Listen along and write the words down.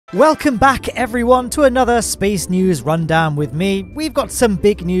Welcome back everyone to another Space News Rundown with me. We've got some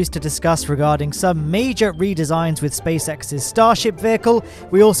big news to discuss regarding some major redesigns with SpaceX's Starship vehicle.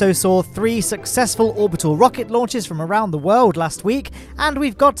 We also saw 3 successful orbital rocket launches from around the world last week, and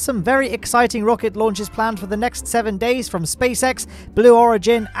we've got some very exciting rocket launches planned for the next 7 days from SpaceX, Blue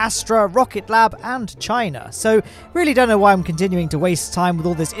Origin, Astra, Rocket Lab and China. So really don't know why I'm continuing to waste time with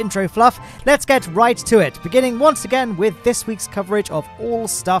all this intro fluff. Let's get right to it, beginning once again with this week's coverage of all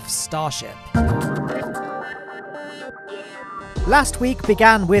stuff Starship. Last week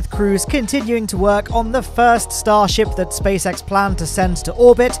began with crews continuing to work on the first Starship that SpaceX planned to send to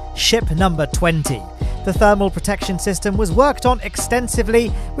orbit, ship number 20. The thermal protection system was worked on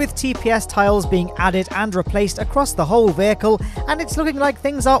extensively, with TPS tiles being added and replaced across the whole vehicle, and it's looking like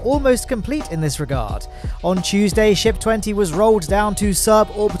things are almost complete in this regard. On Tuesday, Ship 20 was rolled down to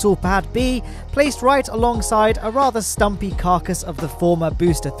suborbital Pad B, placed right alongside a rather stumpy carcass of the former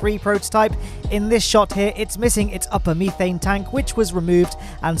Booster 3 prototype. In this shot here, it's missing its upper methane tank, which was removed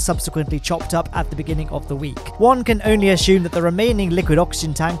and subsequently chopped up at the beginning of the week. One can only assume that the remaining liquid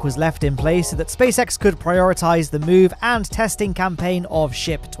oxygen tank was left in place so that SpaceX could prioritize the move and testing campaign of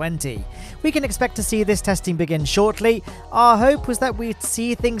Ship 20. We can expect to see this testing begin shortly. Our hope was that we'd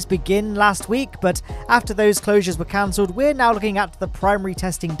see things begin last week, but after those closures were cancelled, we're now looking at the primary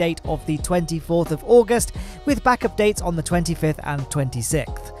testing date of the 24th of August, with backup dates on the 25th and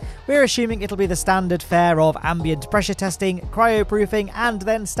 26th. We're assuming it'll be the standard fare of ambient pressure testing, cryoproofing, and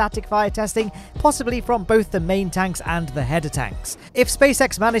then static fire testing, possibly from both the main tanks and the header tanks. If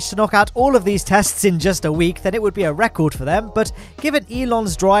SpaceX managed to knock out all of these tests in just a week, then it would be a record for them, but given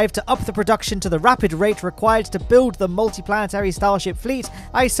Elon's drive to up the production to the rapid rate required to build the multiplanetary Starship fleet,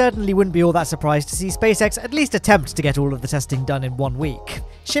 I certainly wouldn't be all that surprised to see SpaceX at least attempt to get all of the testing done in 1 week.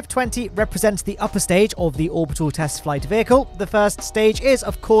 Ship 20 represents the upper stage of the orbital test flight vehicle. The first stage is,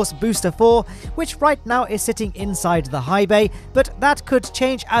 of course, Booster 4, which right now is sitting inside the high bay, but that could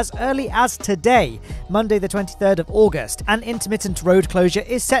change as early as today, Monday the 23rd of August. An intermittent road closure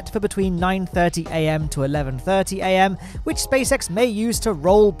is set for between 9:30 AM to 11:30 AM, which SpaceX may use to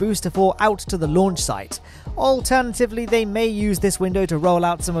roll Booster 4 out to the launch site. Alternatively, they may use this window to roll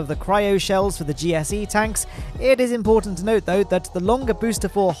out some of the cryo shells for the GSE tanks. It is important to note, though, that the longer Booster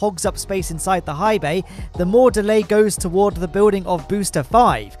 4 hogs up space inside the high bay, the more delay goes toward the building of Booster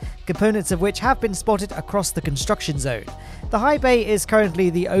 5, components of which have been spotted across the construction zone. The high bay is currently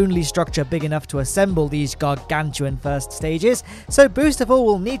the only structure big enough to assemble these gargantuan first stages, so Booster 4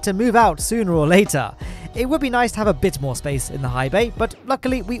 will need to move out sooner or later. It would be nice to have a bit more space in the high bay, but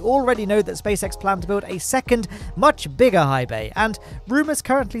luckily we already know that SpaceX planned to build a second, much bigger high bay, and rumours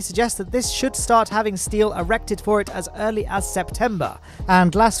currently suggest that this should start having steel erected for it as early as September.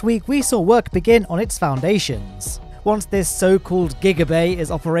 And last week we saw work begin on its foundations. Once this so-called Gigabay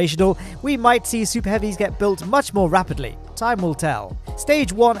is operational, we might see Super Heavies get built much more rapidly. Time will tell.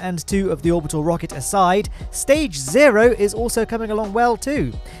 Stage 1 and 2 of the orbital rocket aside, Stage 0 is also coming along well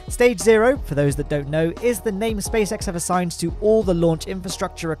too. Stage 0, for those that don't know, is the name SpaceX have assigned to all the launch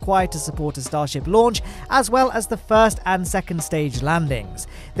infrastructure required to support a Starship launch, as well as the first and second stage landings.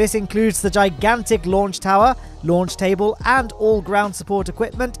 This includes the gigantic launch tower, launch table, and all ground support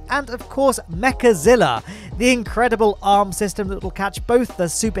equipment, and of course Mechazilla, the incredible arm system that will catch both the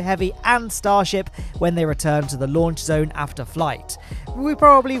Super Heavy and Starship when they return to the launch zone after flight. We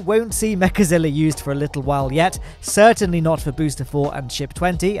probably won't see Mechazilla used for a little while yet, certainly not for Booster 4 and Ship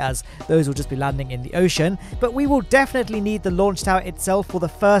 20, as those will just be landing in the ocean, but we will definitely need the launch tower itself for the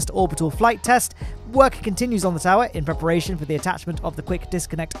first orbital flight test. Work continues on the tower in preparation for the attachment of the quick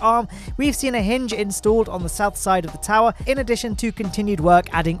disconnect arm. We've seen a hinge installed on the south side of the tower, in addition to continued work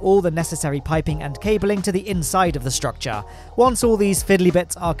adding all the necessary piping and cabling to the inside of the structure. Once all these fiddly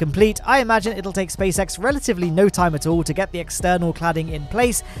bits are complete, I imagine it'll take SpaceX relatively no time at all to get the external cladding in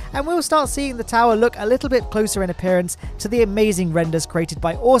place, and we'll start seeing the tower look a little bit closer in appearance to the amazing renders created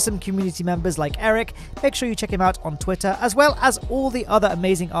by awesome community members like Eric. Make sure you check him out on Twitter, as well as all the other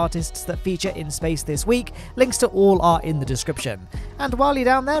amazing artists that feature in space this week. Links to all are in the description. And while you're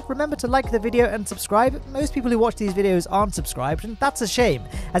down there, remember to like the video and subscribe. Most people who watch these videos aren't subscribed, and that's a shame,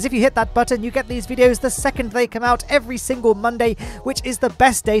 as if you hit that button, you get these videos the second they come out every single Monday, which is the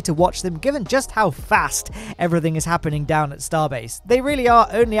best day to watch them given just how fast everything is happening down at Starbase. They really are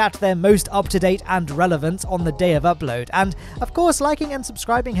only at their most up-to-date and relevant on the day of upload, and of course liking and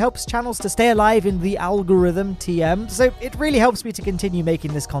subscribing helps channels to stay alive in the algorithm TM, so it really helps me to continue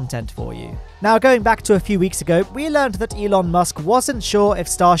making this content for you. Now go Going back to a few weeks ago, we learned that Elon Musk wasn't sure if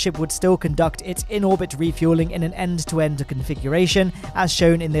Starship would still conduct its in-orbit refueling in an end-to-end configuration, as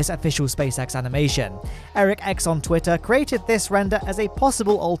shown in this official SpaceX animation. Eric X on Twitter created this render as a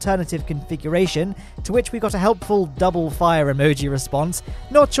possible alternative configuration, to which we got a helpful double fire emoji response.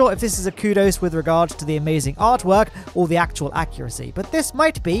 Not sure if this is a kudos with regards to the amazing artwork or the actual accuracy, but this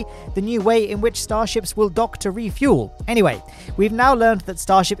might be the new way in which starships will dock to refuel. Anyway, we've now learned that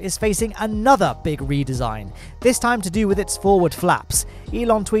Starship is facing another big redesign, this time to do with its forward flaps.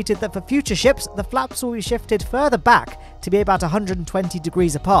 Elon tweeted that for future ships, the flaps will be shifted further back to be about 120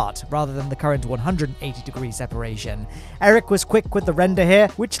 degrees apart, rather than the current 180 degree separation. Eric was quick with the render here,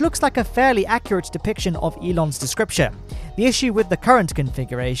 which looks like a fairly accurate depiction of Elon's description. The issue with the current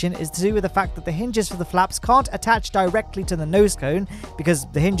configuration is to do with the fact that the hinges for the flaps can't attach directly to the nose cone because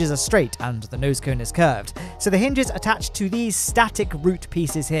the hinges are straight and the nose cone is curved. So the hinges attach to these static root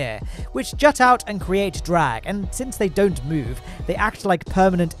pieces here, which jut out and create drag, and since they don't move, they act like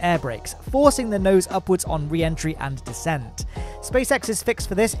permanent air brakes, forcing the nose upwards on re-entry and descent. SpaceX's fix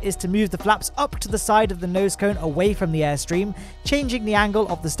for this is to move the flaps up to the side of the nose cone away from the airstream, changing the angle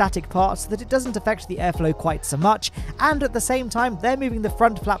of the static part so that it doesn't affect the airflow quite so much, and at the same time they're moving the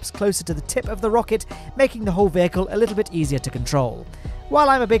front flaps closer to the tip of the rocket, making the whole vehicle a little bit easier to control. While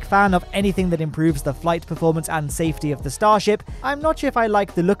I'm a big fan of anything that improves the flight performance and safety of the Starship, I'm not sure if I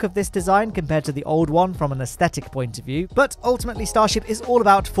like the look of this design compared to the old one from an aesthetic point of view, but ultimately Starship is all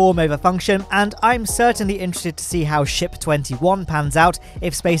about form over function, and I'm certainly interested to see how Ship 21 pans out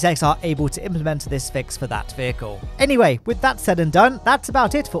if SpaceX are able to implement this fix for that vehicle. Anyway, with that said and done, that's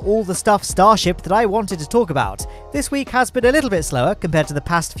about it for all the stuff Starship that I wanted to talk about. This week has been a little bit slower compared to the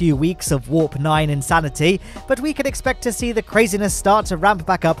past few weeks of Warp 9 insanity, but we can expect to see the craziness start to ramp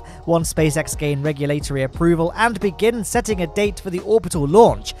back up once SpaceX gain regulatory approval and begin setting a date for the orbital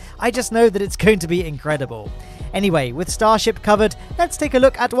launch. I just know that it's going to be incredible. Anyway, with Starship covered, let's take a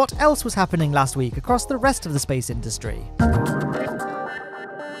look at what else was happening last week across the rest of the space industry.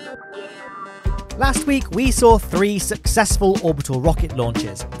 Last week, we saw 3 successful orbital rocket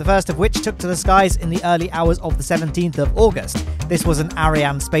launches, the first of which took to the skies in the early hours of the 17th of August. This was an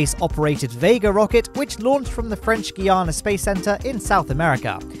Ariane Space-operated Vega rocket, which launched from the French Guiana Space Center in South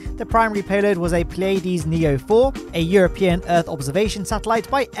America. The primary payload was a Pleiades Neo 4, a European Earth observation satellite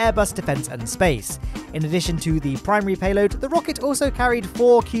by Airbus Defence and Space. In addition to the primary payload, the rocket also carried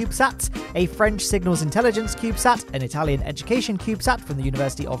 4 CubeSats, a French Signals Intelligence CubeSat, an Italian Education CubeSat from the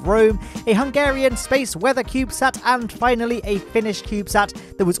University of Rome, a Hungarian Space Weather CubeSat, and finally a Finnish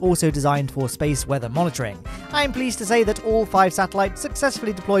CubeSat that was also designed for space weather monitoring. I am pleased to say that all 5 satellites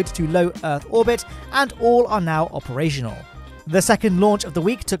successfully deployed to low Earth orbit, and all are now operational. The second launch of the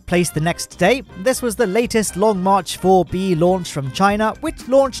week took place the next day. This was the latest Long March 4B launch from China, which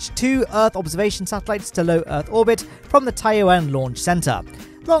launched 2 Earth observation satellites to low Earth orbit from the Taiyuan Launch Center.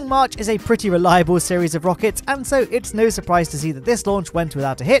 Long March is a pretty reliable series of rockets, and so it's no surprise to see that this launch went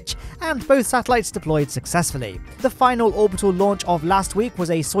without a hitch, and both satellites deployed successfully. The final orbital launch of last week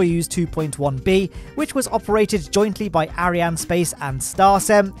was a Soyuz 2.1B, which was operated jointly by Arianespace and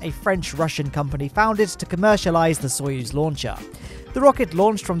Starsem, a French-Russian company founded to commercialize the Soyuz launcher. The rocket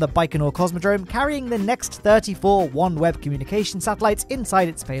launched from the Baikonur Cosmodrome, carrying the next 34 OneWeb communication satellites inside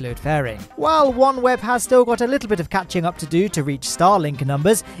its payload fairing. While OneWeb has still got a little bit of catching up to do to reach Starlink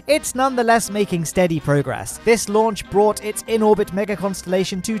numbers, it's nonetheless making steady progress. This launch brought its in-orbit mega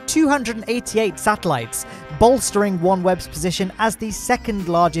constellation to 288 satellites, bolstering OneWeb's position as the second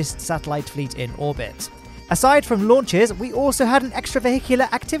largest satellite fleet in orbit. Aside from launches, we also had an extravehicular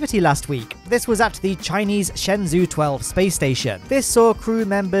activity last week. This was at the Chinese Shenzhou 12 space station. This saw crew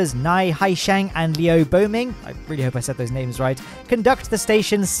members Nai Haisheng and Liu Boming, I really hope I said those names right, conduct the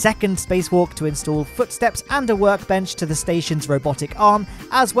station's second spacewalk to install footsteps and a workbench to the station's robotic arm,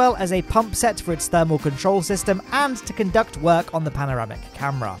 as well as a pump set for its thermal control system, and to conduct work on the panoramic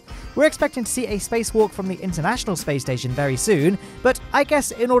camera. We're expecting to see a spacewalk from the International Space Station very soon, but I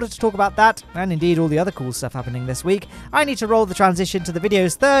guess in order to talk about that, and indeed all the other cool stuff happening this week, I need to roll the transition to the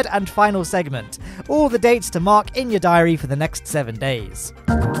video's third and final segment. All the dates to mark in your diary for the next 7 days.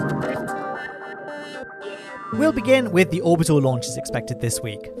 We'll begin with the orbital launches expected this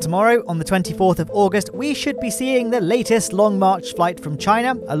week. Tomorrow, on the 24th of August, we should be seeing the latest Long March flight from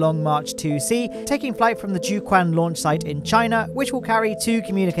China, a Long March 2C, taking flight from the Jiuquan launch site in China, which will carry 2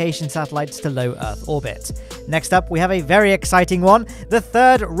 communication satellites to low Earth orbit. Next up, we have a very exciting one, the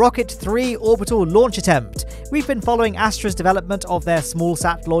third Rocket 3 orbital launch attempt. We've been following Astra's development of their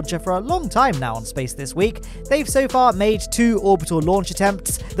small-sat launcher for a long time now on Space This Week. They've so far made 2 orbital launch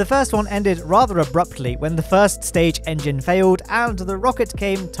attempts. The first one ended rather abruptly when the first first stage engine failed and the rocket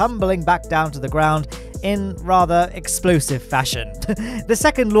came tumbling back down to the ground in rather explosive fashion. The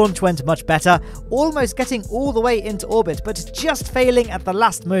second launch went much better, almost getting all the way into orbit, but just failing at the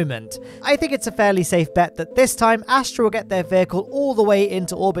last moment. I think it's a fairly safe bet that this time Astra will get their vehicle all the way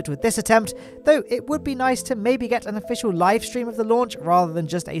into orbit with this attempt, though it would be nice to maybe get an official live stream of the launch rather than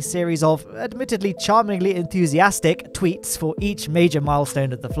just a series of admittedly charmingly enthusiastic tweets for each major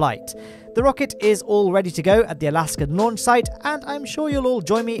milestone of the flight. The rocket is all ready to go at the Alaskan launch site, and I'm sure you'll all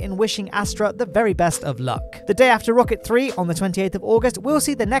join me in wishing Astra the very best of luck. The day after Rocket 3, on the 28th of August, we'll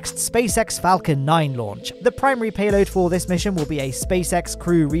see the next SpaceX Falcon 9 launch. The primary payload for this mission will be a SpaceX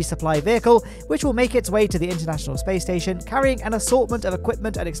Crew resupply vehicle, which will make its way to the International Space Station, carrying an assortment of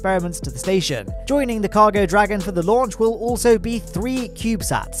equipment and experiments to the station. Joining the cargo dragon for the launch will also be 3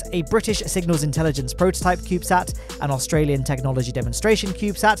 CubeSats, a British Signals Intelligence prototype CubeSat, an Australian technology demonstration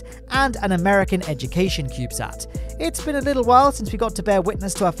CubeSat, and an American education CubeSat. It's been a little while since we got to bear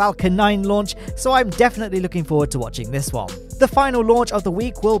witness to a Falcon 9 launch, so I'm definitely looking forward to watching this one. The final launch of the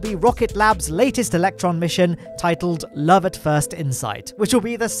week will be Rocket Lab's latest Electron mission, titled Love at First Insight, which will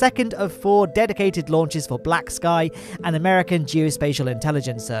be the second of 4 dedicated launches for Black Sky, an American geospatial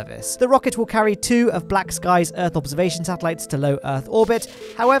intelligence service. The rocket will carry 2 of Black Sky's Earth observation satellites to low Earth orbit.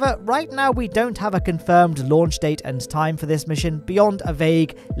 However, right now we don't have a confirmed launch date and time for this mission beyond a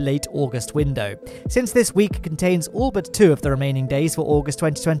vague late August window. Since this week contains all but 2 of the remaining days for August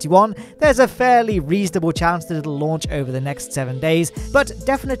 2021, there's a fairly reasonable chance that it'll launch over the next 7 days, but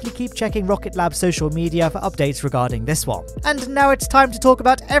definitely keep checking Rocket Lab's social media for updates regarding this one. And now it's time to talk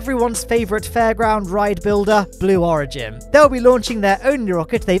about everyone's favourite fairground ride builder, Blue Origin. They'll be launching their only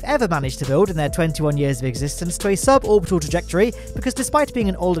rocket they've ever managed to build in their 21 years of existence to a suborbital trajectory, because despite being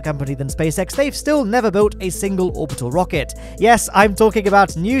an older company than SpaceX, they've still never built a single orbital rocket. Yes, I'm talking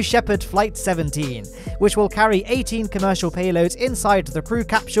about New Shepard Flight 17, which will carry 18 commercial payloads inside the crew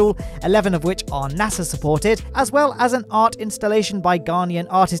capsule, 11 of which are NASA supported, as well as an art installation by Ghanaian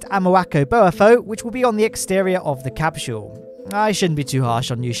artist Amoako Boafo, which will be on the exterior of the capsule. I shouldn't be too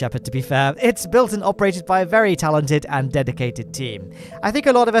harsh on New Shepard, to be fair. It's built and operated by a very talented and dedicated team. I think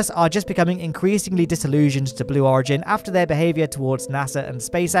a lot of us are just becoming increasingly disillusioned to Blue Origin after their behavior towards NASA and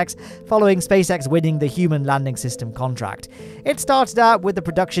SpaceX, following SpaceX winning the Human Landing System contract. It started out with the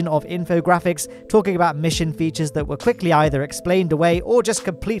production of infographics talking about mission features that were quickly either explained away or just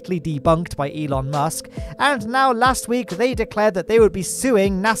completely debunked by Elon Musk, and now last week they declared that they would be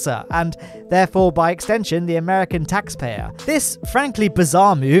suing NASA, and therefore by extension the American taxpayer. This frankly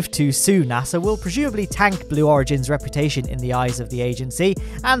bizarre move to sue NASA will presumably tank Blue Origin's reputation in the eyes of the agency,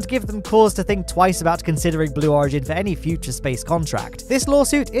 and give them cause to think twice about considering Blue Origin for any future space contract. This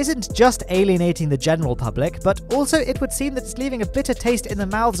lawsuit isn't just alienating the general public, but also it would seem that it's leaving a bitter taste in the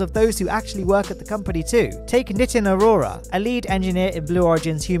mouths of those who actually work at the company too. Take Nitin Arora, a lead engineer in Blue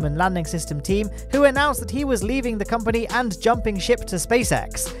Origin's Human Landing System team, who announced that he was leaving the company and jumping ship to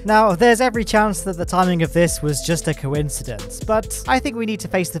SpaceX. Now, there's every chance that the timing of this was just a coincidence, but I think we need to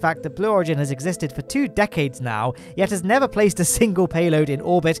face the fact that Blue Origin has existed for 2 decades now, yet has never placed a single payload in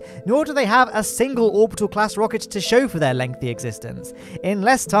orbit, nor do they have a single orbital class rocket to show for their lengthy existence. In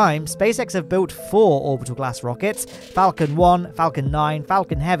less time, SpaceX have built 4 orbital class rockets: Falcon 1, Falcon 9,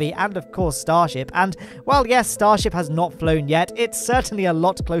 Falcon Heavy, and of course Starship, and while yes, Starship has not flown yet, it's certainly a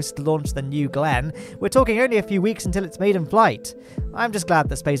lot closer to launch than New Glenn. We're talking only a few weeks until its maiden flight. I'm just glad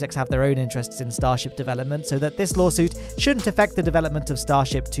that SpaceX have their own interests in Starship development, so that this lawsuit shouldn't affect the development of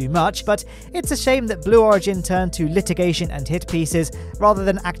Starship too much, but it's a shame that Blue Origin turned to litigation and hit pieces rather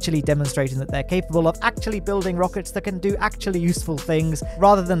than actually demonstrating that they're capable of actually building rockets that can do actually useful things,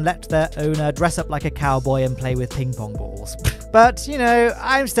 rather than let their owner dress up like a cowboy and play with ping pong balls. But, you know,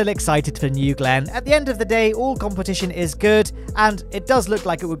 I'm still excited for New Glenn. At the end of the day, all competition is good, and it does look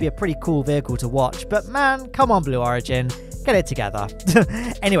like it would be a pretty cool vehicle to watch, but man, come on Blue Origin. Get it together.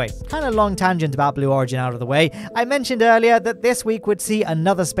 Anyway, kind of long tangent about Blue Origin out of the way. I mentioned earlier that this week would see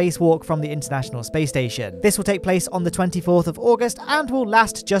another spacewalk from the International Space Station. This will take place on the 24th of August and will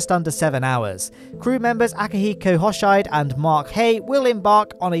last just under 7 hours. Crew members Akihiko Hoshide and Mark Hay will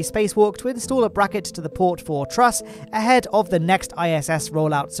embark on a spacewalk to install a bracket to the port for truss ahead of the next ISS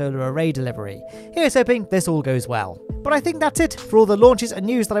rollout solar array delivery. Here's hoping this all goes well. But I think that's it for all the launches and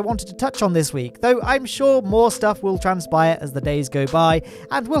news that I wanted to touch on this week, though I'm sure more stuff will transpire as the days go by,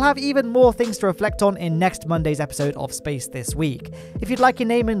 and we'll have even more things to reflect on in next Monday's episode of Space This Week. If you'd like your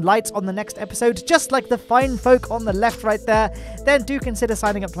name in lights on the next episode, just like the fine folk on the left right there, then do consider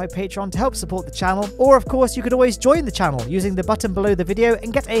signing up to my Patreon to help support the channel, or of course you could always join the channel using the button below the video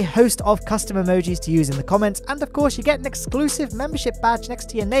and get a host of custom emojis to use in the comments, and of course you get an exclusive membership badge next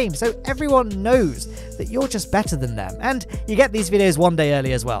to your name so everyone knows that you're just better than them, and you get these videos one day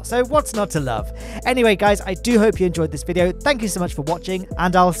early as well, so what's not to love? Anyway guys, I do hope you enjoyed this video, thank you so much for watching,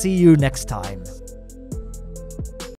 and I'll see you next time.